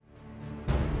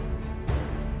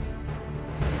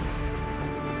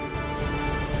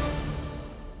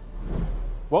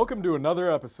Welcome to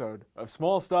another episode of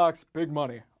Small Stocks, Big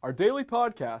Money, our daily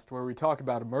podcast where we talk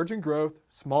about emerging growth,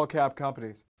 small cap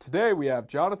companies. Today we have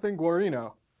Jonathan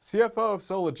Guarino, CFO of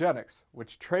Soligenix,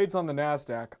 which trades on the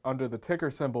NASDAQ under the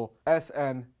ticker symbol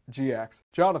SNGX.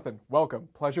 Jonathan, welcome.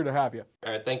 Pleasure to have you.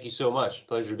 All right, thank you so much.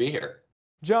 Pleasure to be here.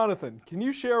 Jonathan, can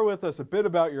you share with us a bit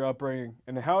about your upbringing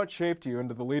and how it shaped you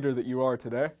into the leader that you are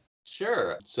today?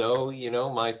 Sure. So,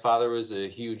 my father was a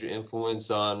huge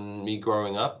influence on me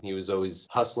growing up. He was always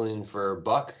hustling for a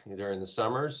buck during the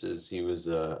summers as he was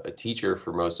a teacher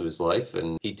for most of his life.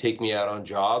 And he'd take me out on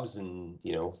jobs and,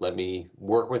 let me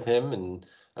work with him and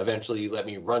eventually let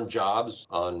me run jobs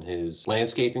on his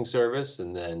landscaping service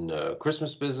and then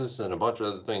Christmas business and a bunch of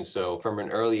other things. So from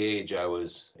an early age, I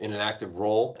was in an active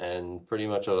role and pretty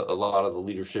much a lot of the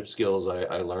leadership skills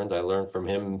I learned from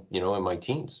him, in my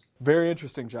teens. Very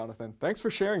interesting, Jonathan. Thanks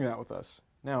for sharing that with us.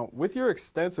 Now, with your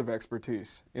extensive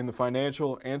expertise in the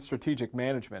financial and strategic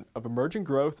management of emerging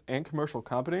growth and commercial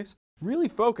companies, really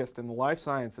focused in the life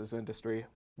sciences industry,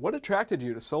 what attracted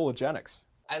you to Soligenix?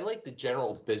 I like the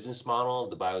general business model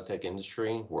of the biotech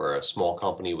industry, where a small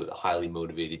company with a highly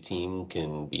motivated team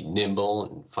can be nimble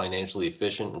and financially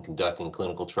efficient in conducting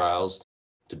clinical trials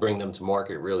to bring them to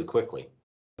market really quickly.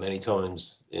 Many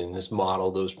times in this model,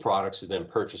 those products are then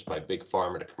purchased by big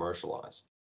pharma to commercialize.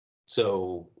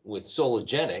 So with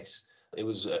Soligenix, it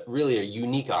was really a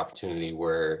unique opportunity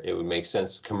where it would make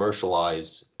sense to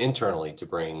commercialize internally to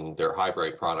bring their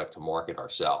hybrid product to market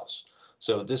ourselves.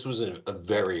 So this was a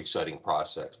very exciting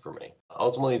process for me.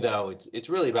 Ultimately, though, it's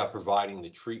really about providing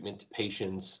the treatment to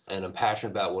patients, and I'm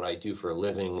passionate about what I do for a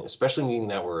living, especially meaning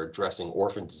that we're addressing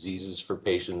orphan diseases for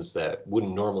patients that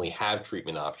wouldn't normally have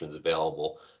treatment options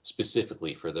available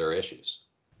specifically for their issues.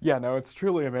 Yeah, no, it's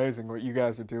truly amazing what you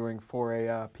guys are doing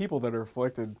for people that are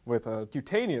afflicted with a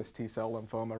cutaneous T-cell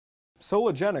lymphoma.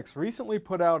 Soligenix recently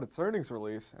put out its earnings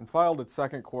release and filed its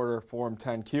second quarter Form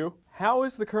 10-Q. How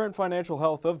is the current financial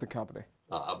health of the company?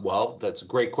 Well, that's a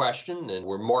great question, and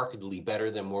we're markedly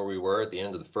better than where we were at the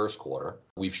end of the first quarter.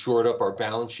 We've shored up our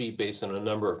balance sheet based on a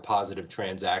number of positive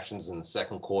transactions in the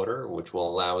second quarter, which will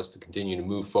allow us to continue to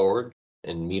move forward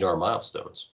and meet our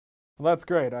milestones. Well, that's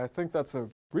great. I think that's a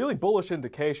really bullish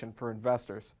indication for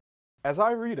investors. As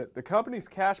I read it, the company's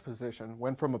cash position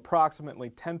went from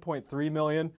approximately $10.3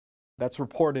 million that's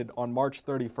reported on March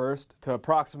 31st to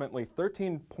approximately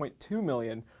 $13.2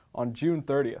 million on June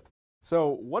 30th. So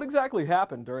what exactly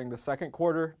happened during the second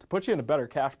quarter to put you in a better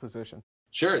cash position?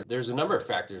 Sure, there's a number of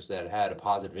factors that had a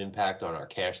positive impact on our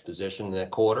cash position in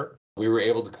that quarter. We were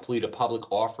able to complete a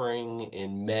public offering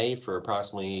in May for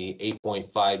approximately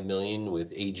 $8.5 million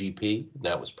with AGP.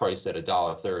 That was priced at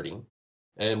 $1.30.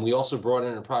 And we also brought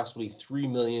in approximately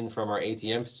 $3 million from our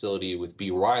ATM facility with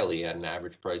B. Riley at an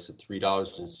average price of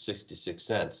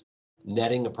 $3.66,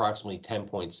 netting approximately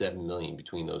 $10.7 million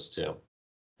between those two.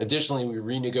 Additionally, we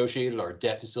renegotiated our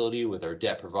debt facility with our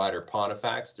debt provider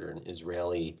Pontifax. They're an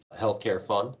Israeli healthcare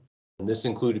fund. And this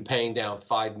included paying down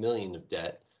 $5 million of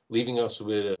debt, leaving us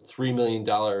with a $3 million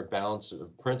balance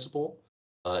of principal.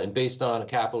 And based on a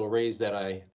capital raise that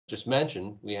I just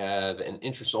mentioned, we have an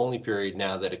interest-only period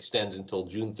now that extends until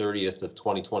June 30th of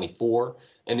 2024,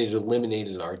 and it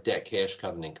eliminated our debt cash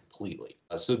covenant completely.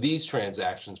 So these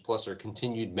transactions, plus our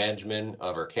continued management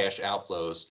of our cash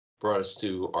outflows, brought us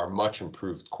to our much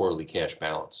improved quarterly cash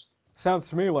balance. Sounds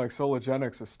to me like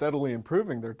Soligenix is steadily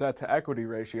improving their debt-to-equity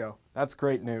ratio. That's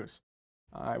great news.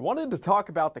 I wanted to talk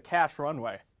about the cash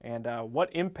runway and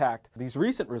what impact these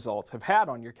recent results have had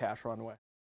on your cash runway.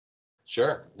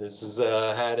 Sure. This has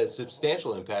had a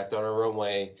substantial impact on our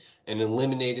runway and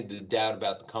eliminated the doubt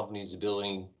about the company's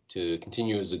ability to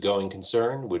continue as a going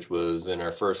concern, which was in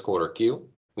our first quarter Q.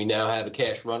 We now have a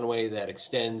cash runway that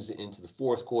extends into the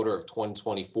fourth quarter of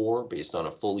 2024 based on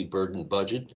a fully burdened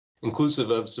budget, inclusive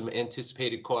of some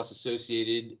anticipated costs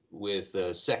associated with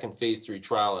a second phase 3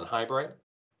 trial in hybrid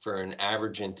for an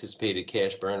average anticipated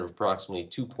cash burn of approximately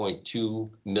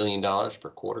 $2.2 million per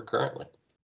quarter currently.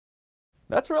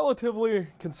 That's relatively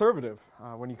conservative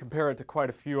when you compare it to quite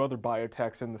a few other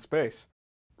biotechs in the space.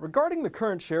 Regarding the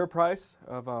current share price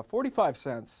of 45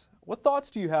 cents, what thoughts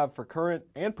do you have for current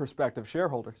and prospective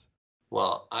shareholders?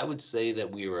 Well, I would say that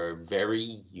we are a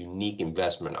very unique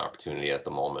investment opportunity at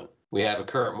the moment. We have a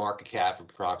current market cap of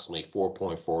approximately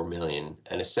 $4.4 million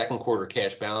and a second quarter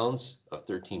cash balance of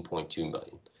 $13.2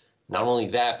 million. Not only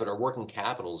that, but our working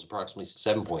capital is approximately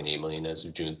 $7.8 million as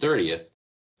of June 30th.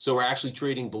 So we're actually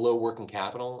trading below working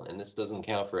capital, and this doesn't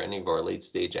count for any of our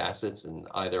late-stage assets in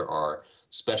either our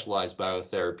specialized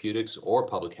biotherapeutics or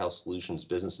public health solutions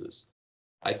businesses.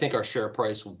 I think our share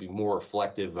price will be more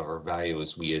reflective of our value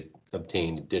as we had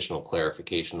obtained additional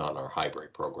clarification on our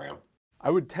hybrid program. I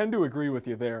would tend to agree with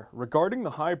you there. Regarding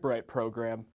the Highbright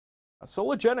program,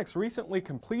 Soligenix recently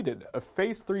completed a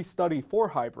phase 3 study for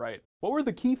Highbright. What were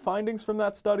the key findings from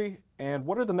that study, and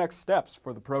what are the next steps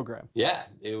for the program? Yeah,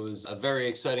 it was a very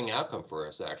exciting outcome for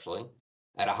us, actually.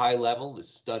 At a high level, the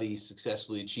study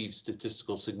successfully achieved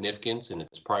statistical significance in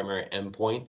its primary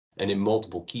endpoint and in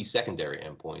multiple key secondary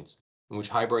endpoints, in which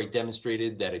Highbright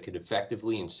demonstrated that it could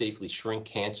effectively and safely shrink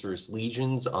cancerous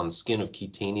lesions on the skin of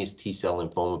cutaneous T-cell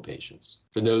lymphoma patients.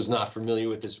 For those not familiar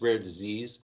with this rare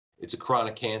disease, it's a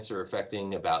chronic cancer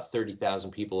affecting about 30,000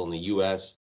 people in the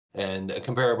U.S. and a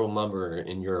comparable number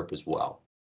in Europe as well.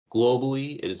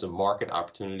 Globally, it is a market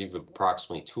opportunity of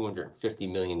approximately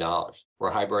 $250 million,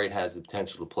 where Highbright has the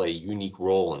potential to play a unique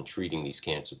role in treating these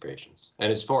cancer patients.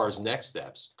 And as far as next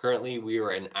steps, currently we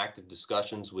are in active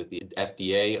discussions with the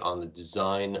FDA on the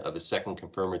design of a second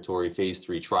confirmatory phase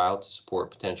 3 trial to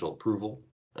support potential approval.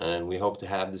 And we hope to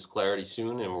have this clarity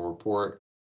soon, and we'll report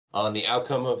on the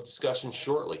outcome of discussions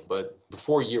shortly, but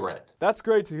before year-end. That's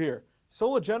great to hear.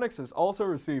 Soligenix has also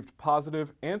received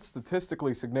positive and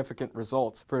statistically significant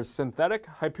results for synthetic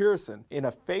hypericin in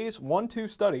a phase 1-2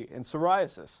 study in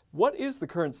psoriasis. What is the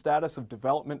current status of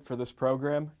development for this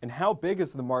program, and how big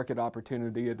is the market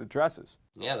opportunity it addresses?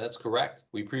 Yeah, that's correct.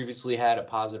 We previously had a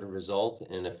positive result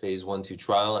in a phase 1-2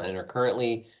 trial and are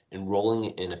currently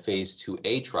enrolling in a phase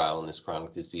 2A trial in this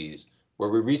chronic disease, where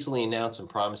we recently announced some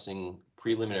promising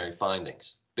preliminary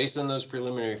findings. Based on those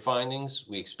preliminary findings,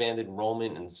 we expanded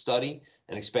enrollment in the study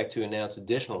and expect to announce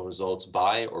additional results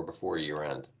by or before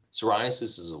year-end.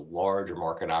 Psoriasis is a larger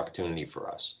market opportunity for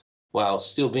us, while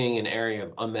still being an area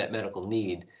of unmet medical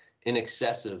need in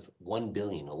excess of $1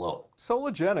 billion alone.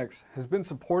 Soligenix has been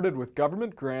supported with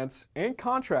government grants and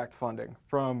contract funding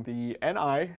from the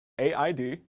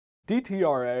NIAID,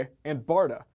 DTRA, and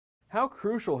BARDA. How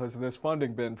crucial has this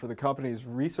funding been for the company's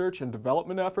research and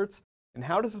development efforts, and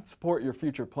how does it support your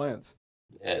future plans?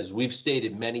 As we've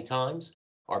stated many times,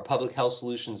 our public health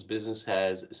solutions business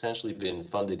has essentially been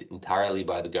funded entirely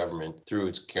by the government through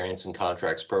its grants and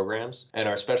contracts programs, and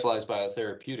our specialized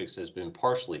biotherapeutics has been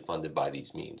partially funded by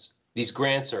these means. These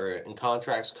grants and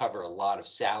contracts cover a lot of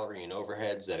salary and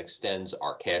overheads that extends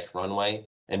our cash runway,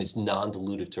 and it's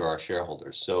non-dilutive to our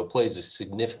shareholders, so it plays a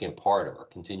significant part of our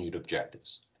continued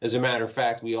objectives. As a matter of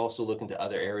fact, we also look into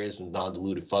other areas of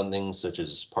non-dilutive funding, such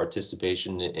as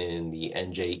participation in the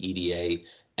NJEDA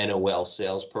NOL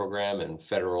sales program and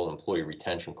federal employee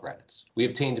retention credits. We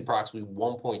obtained approximately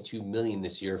 $1.2 million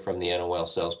this year from the NOL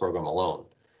sales program alone.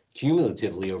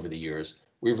 Cumulatively over the years,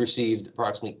 we've received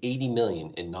approximately $80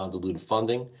 million in non-dilutive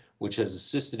funding, which has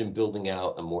assisted in building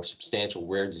out a more substantial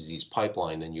rare disease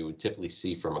pipeline than you would typically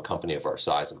see from a company of our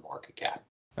size and market cap.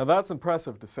 Now that's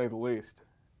impressive, to say the least.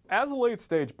 As a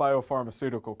late-stage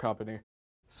biopharmaceutical company,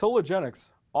 Soligenix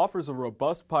offers a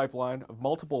robust pipeline of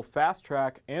multiple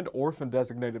fast-track and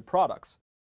orphan-designated products.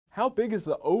 How big is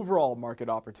the overall market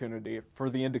opportunity for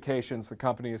the indications the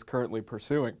company is currently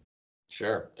pursuing?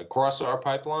 Sure. Across our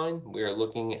pipeline, we are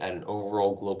looking at an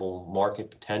overall global market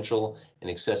potential in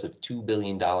excess of $2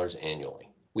 billion annually.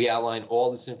 We outline all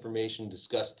this information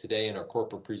discussed today in our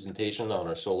corporate presentation on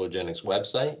our Soligenix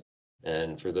website.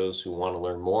 And for those who want to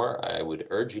learn more, I would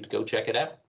urge you to go check it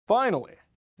out. Finally,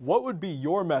 what would be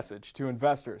your message to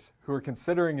investors who are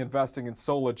considering investing in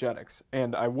Soligenix?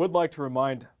 And I would like to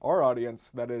remind our audience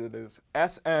that it is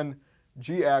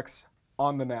SNGX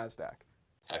on the NASDAQ.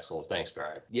 Excellent. Thanks,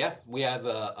 Barry. Yeah, we have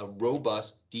a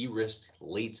robust, de-risked,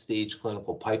 late-stage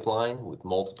clinical pipeline with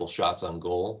multiple shots on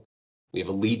goal. We have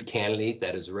a lead candidate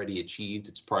that has already achieved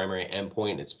its primary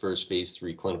endpoint in its first phase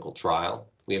 3 clinical trial.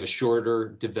 We have a shorter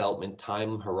development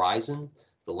time horizon,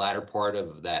 the latter part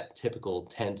of that typical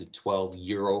 10 to 12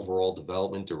 year overall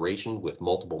development duration with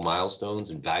multiple milestones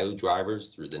and value drivers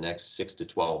through the next 6 to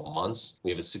 12 months.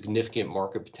 We have a significant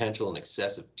market potential in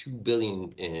excess of $2 billion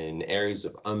in areas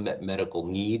of unmet medical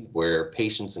need where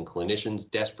patients and clinicians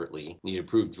desperately need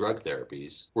approved drug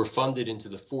therapies. We're funded into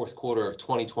the fourth quarter of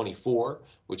 2024,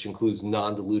 which includes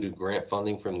non-dilutive grant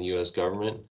funding from the U.S.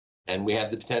 government. And we have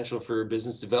the potential for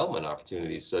business development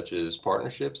opportunities such as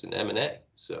partnerships and M&A.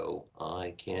 So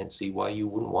I can't see why you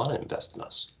wouldn't want to invest in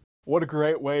us. What a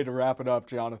great way to wrap it up,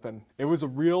 Jonathan. It was a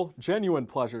real, genuine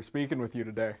pleasure speaking with you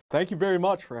today. Thank you very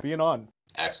much for being on.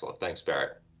 Excellent. Thanks,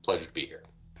 Barrett. Pleasure to be here.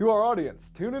 To our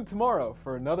audience, tune in tomorrow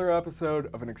for another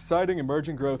episode of an exciting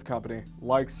emerging growth company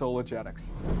like Soligenix.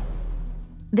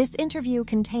 This interview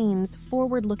contains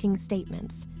forward-looking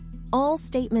statements. All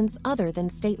statements other than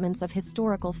statements of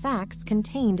historical facts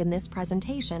contained in this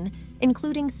presentation,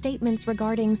 including statements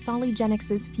regarding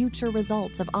Soligenix's future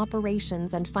results of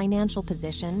operations and financial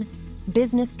position,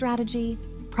 business strategy,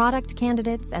 product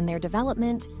candidates and their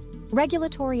development,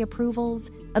 regulatory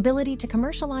approvals, ability to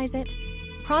commercialize it,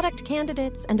 product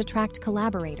candidates and attract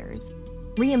collaborators,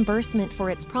 reimbursement for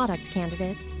its product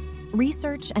candidates,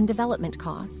 research and development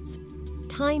costs,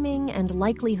 timing and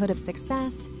likelihood of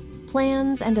success,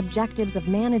 plans and objectives of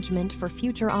management for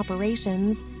future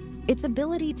operations, its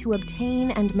ability to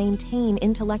obtain and maintain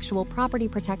intellectual property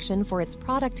protection for its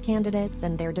product candidates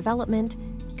and their development,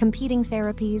 competing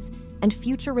therapies, and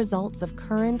future results of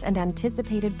current and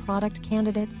anticipated product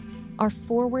candidates are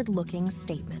forward-looking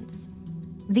statements.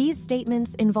 These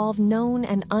statements involve known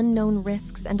and unknown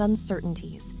risks and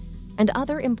uncertainties, and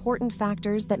other important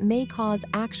factors that may cause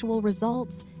actual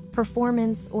results,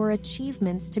 performance, or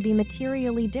achievements to be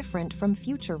materially different from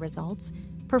future results,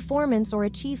 performance, or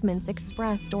achievements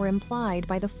expressed or implied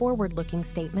by the forward-looking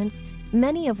statements,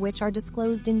 many of which are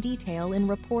disclosed in detail in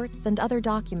reports and other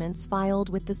documents filed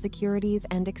with the Securities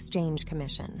and Exchange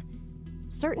Commission.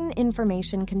 Certain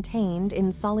information contained in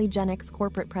Soligenix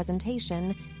corporate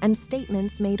presentation and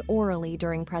statements made orally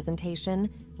during presentation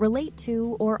relate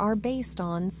to or are based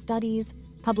on studies,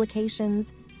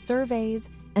 publications, surveys,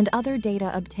 and other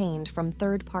data obtained from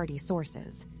third-party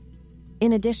sources.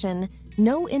 In addition,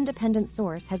 no independent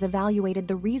source has evaluated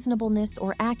the reasonableness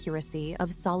or accuracy of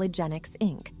Soligenix,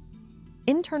 Inc.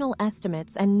 Internal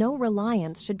estimates and no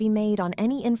reliance should be made on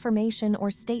any information or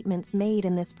statements made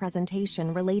in this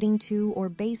presentation relating to or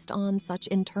based on such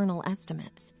internal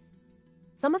estimates.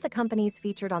 Some of the companies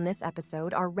featured on this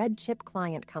episode are red chip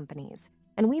client companies,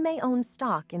 and we may own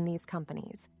stock in these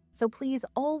companies, so please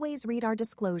always read our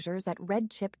disclosures at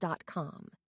redchip.com.